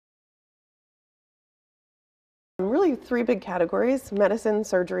Really three big categories: medicine,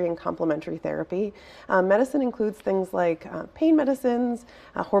 surgery, and complementary therapy. Medicine includes things like pain medicines,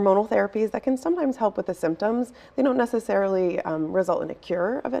 hormonal therapies that can sometimes help with the symptoms. They don't necessarily result in a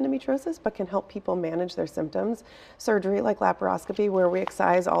cure of endometriosis, but can help people manage their symptoms. Surgery, like laparoscopy, where we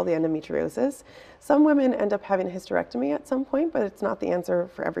excise all the endometriosis. Some women end up having a hysterectomy at some point, but it's not the answer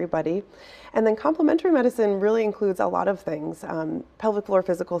for everybody. And then complementary medicine really includes a lot of things. Pelvic floor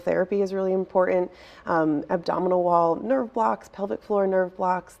physical therapy is really important. Abdominal wall nerve blocks, pelvic floor nerve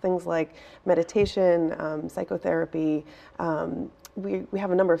blocks, things like meditation, psychotherapy. We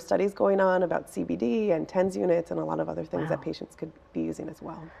have a number of studies going on about CBD and TENS units and a lot of other things that patients could be using as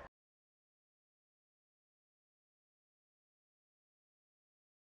well.